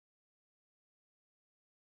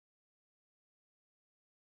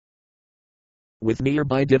With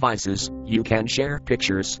nearby devices, you can share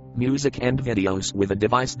pictures, music and videos with a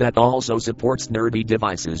device that also supports nerdy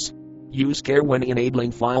devices. Use care when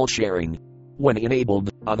enabling file sharing. When enabled,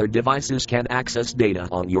 other devices can access data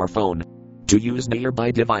on your phone. To use nearby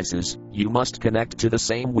devices, you must connect to the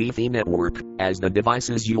same Wi-Fi network as the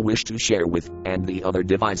devices you wish to share with, and the other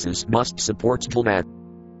devices must support Telnet.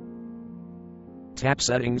 Tap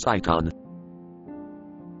Settings icon.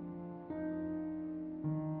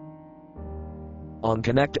 On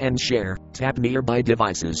Connect and Share, tap Nearby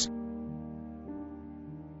Devices.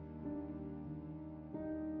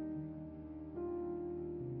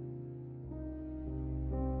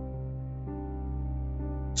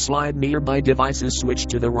 Slide Nearby Devices switch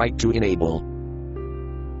to the right to enable.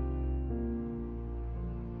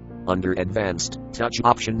 Under Advanced, touch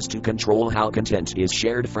Options to control how content is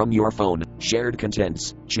shared from your phone. Shared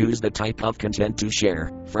contents, choose the type of content to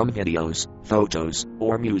share, from videos, photos,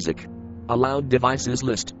 or music. Allowed Devices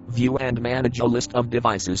List, view and manage a list of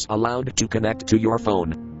devices allowed to connect to your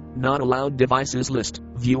phone. Not Allowed Devices List,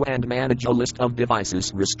 view and manage a list of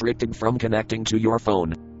devices restricted from connecting to your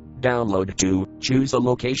phone. Download to, choose a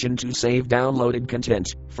location to save downloaded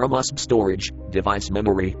content, from USB storage, device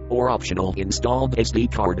memory, or optional installed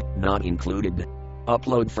SD card, not included.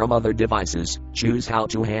 Upload from other devices, choose how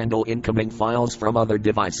to handle incoming files from other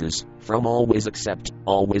devices, from Always Accept,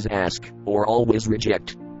 Always Ask, or Always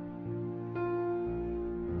Reject.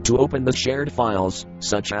 To open the shared files,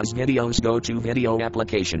 such as videos, go to Video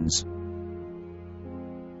Applications.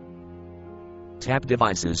 Tap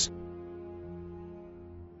Devices.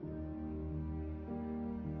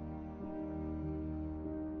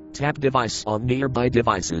 Tap Device on Nearby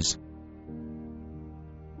Devices.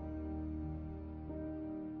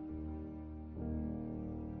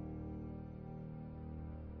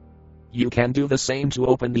 You can do the same to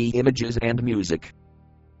open the images and music.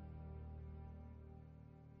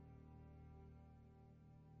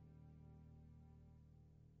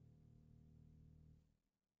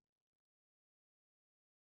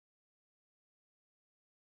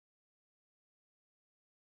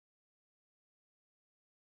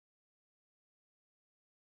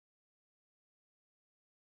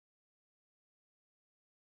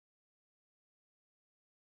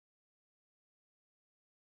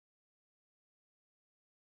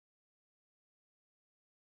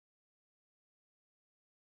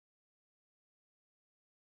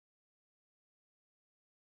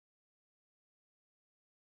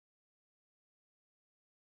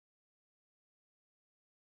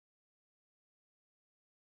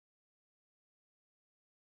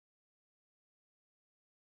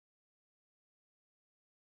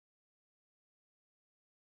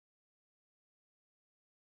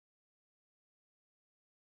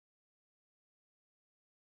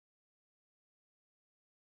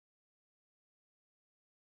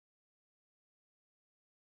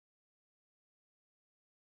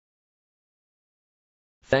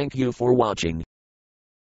 Thank you for watching.